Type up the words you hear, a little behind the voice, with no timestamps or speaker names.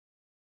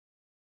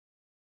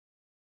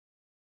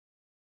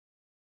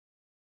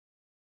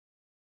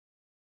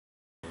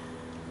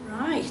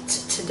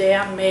today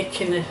I'm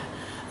making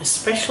a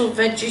special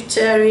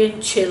vegetarian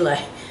chilli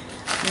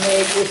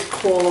made with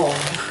corn.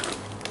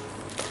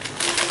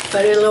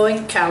 Very low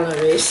in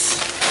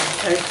calories,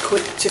 very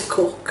quick to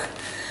cook.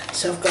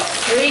 So I've got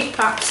 3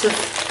 packs of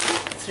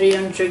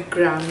 300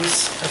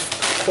 grams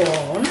of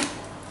corn,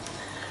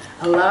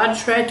 a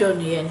large red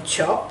onion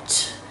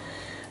chopped,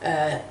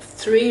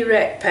 3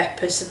 red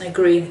peppers and a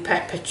green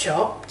pepper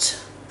chopped,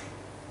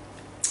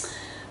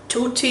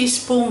 2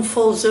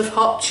 teaspoonfuls of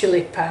hot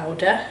chili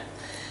powder,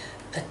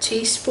 a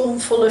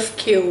teaspoonful of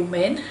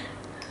cumin,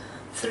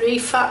 3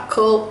 fat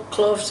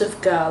cloves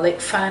of garlic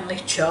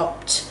finely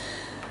chopped,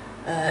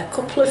 a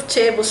couple of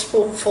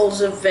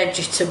tablespoonfuls of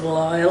vegetable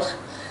oil,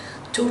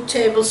 2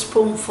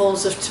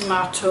 tablespoonfuls of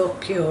tomato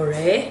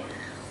puree,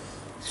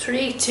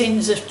 3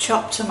 tins of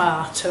chopped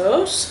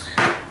tomatoes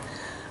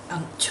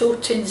and 2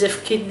 tins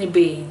of kidney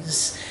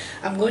beans.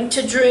 I'm going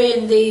to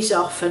drain these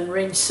off and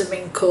rinse them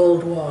in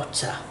cold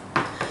water.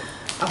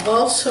 I've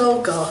also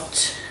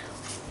got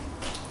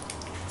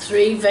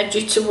 3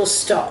 vegetable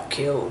stock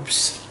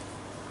cubes.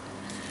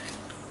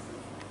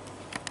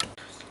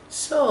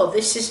 So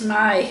this is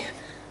my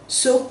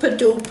Super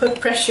Duper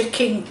Pressure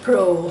King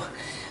Pro,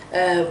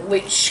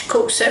 which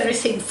cooks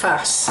everything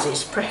fast.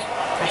 It's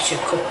pressure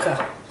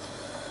cooker.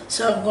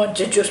 So I'm going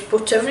to just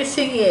put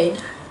everything in.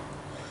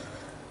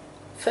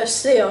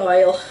 First the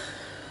oil,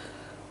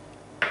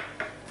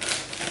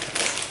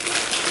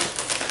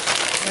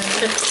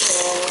 then the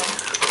corn,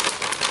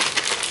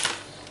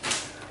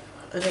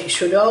 and it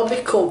should all be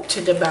cooked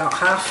in about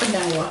half an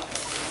hour,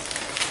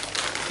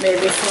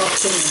 maybe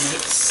 40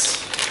 minutes.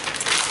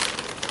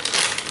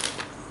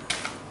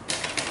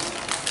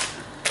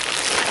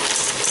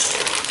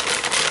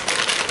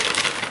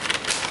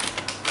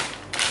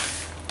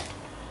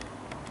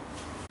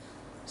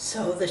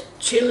 So the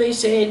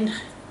chili's in,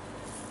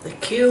 the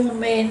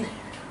cumin,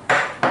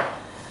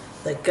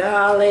 the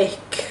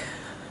garlic,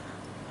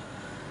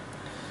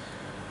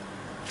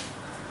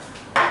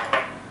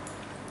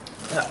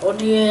 the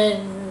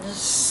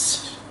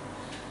onions,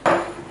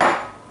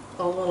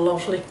 all the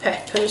lovely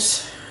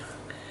peppers,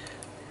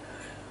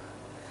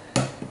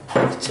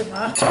 the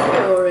tomato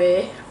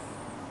puree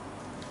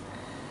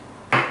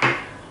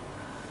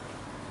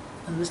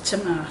and the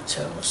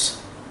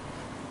tomatoes.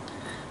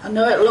 I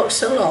know it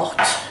looks a lot,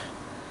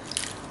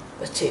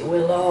 but it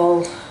will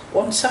all,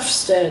 once I've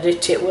stirred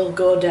it, it will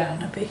go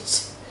down a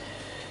bit.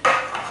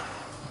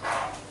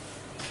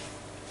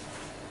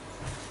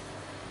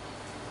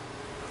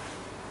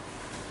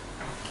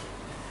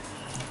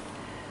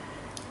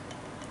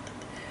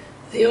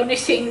 The only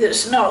thing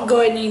that's not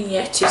going in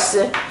yet is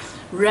the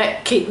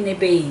red kidney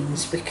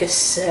beans,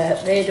 because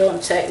they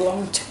don't take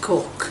long to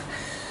cook.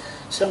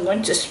 So I'm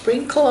going to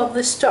sprinkle on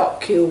the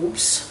stock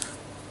cubes.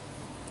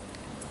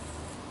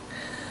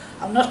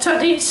 I'm not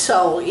adding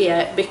salt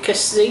yet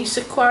because these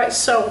are quite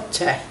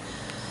salty,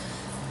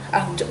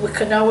 and we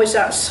can always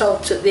add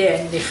salt at the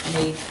end if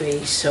need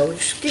be. So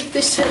just give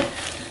this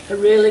a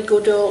really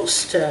good old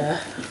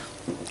stir.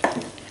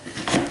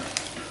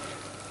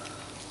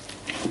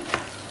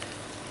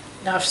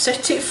 Now I've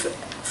set it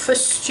for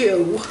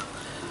stew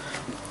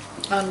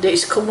and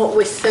it's come up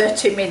with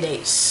 30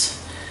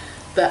 minutes,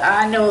 but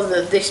I know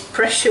that this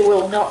pressure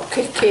will not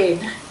kick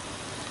in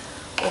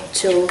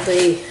until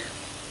the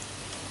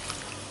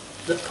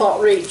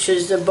pot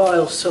reaches the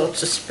boil, so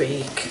to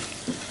speak.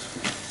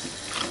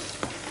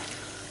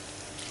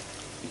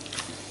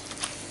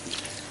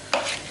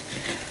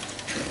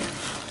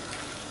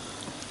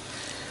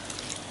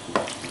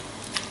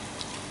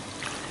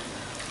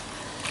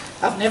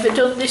 I've never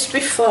done this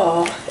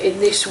before in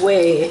this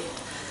way,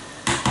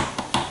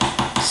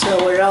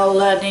 so we're all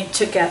learning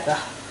together.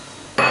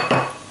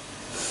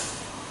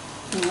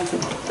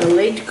 The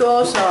lid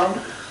goes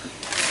on.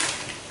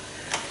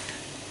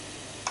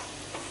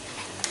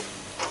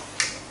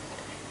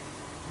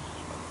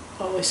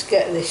 Always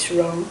get this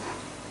wrong.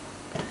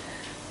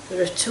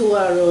 There are 2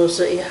 arrows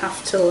that you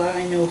have to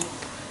line up.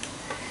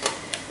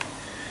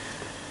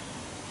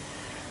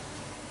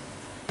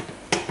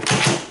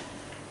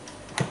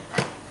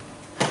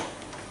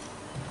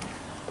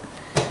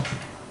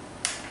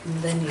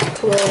 And then you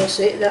close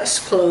it, that's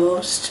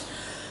closed,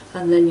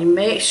 and then you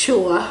make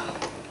sure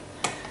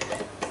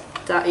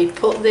that you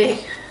put the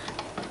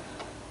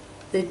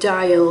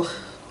dial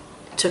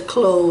to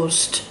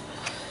closed.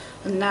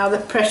 And now the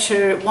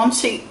pressure,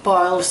 once it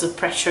boils, the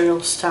pressure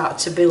will start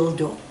to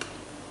build up.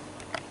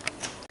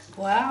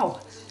 Wow,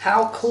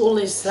 how cool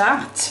is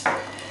that?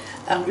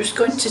 I'm just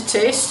going to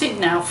taste it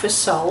now for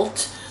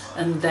salt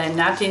and then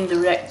add in the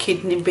red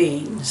kidney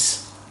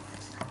beans.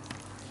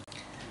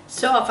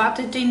 So I've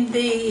added in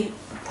the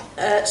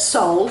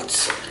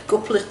salt, a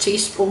couple of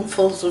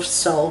teaspoonfuls of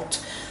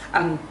salt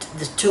and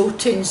the 2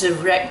 tins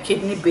of red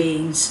kidney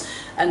beans,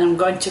 and I'm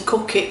going to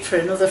cook it for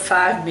another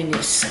 5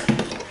 minutes.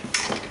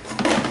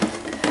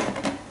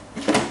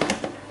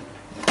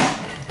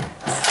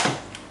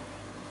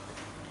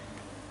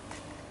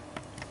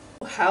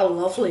 How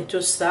lovely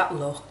does that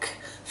look?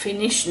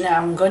 Finished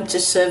now. I'm going to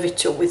serve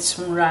it up with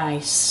some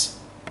rice.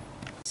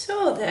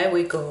 So there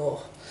we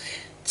go.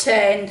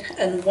 10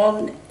 and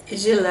one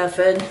is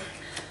 11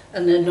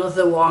 and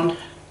another one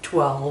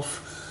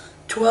 12.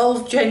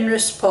 12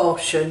 generous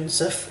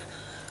portions of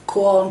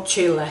Quorn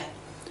chilli.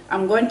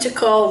 I'm going to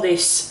call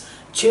this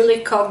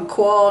chilli con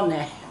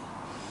Quorny,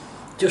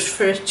 just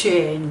for a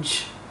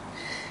change.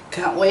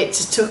 Can't wait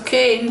to tuck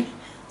in.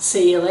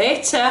 See you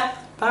later.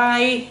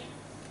 Bye.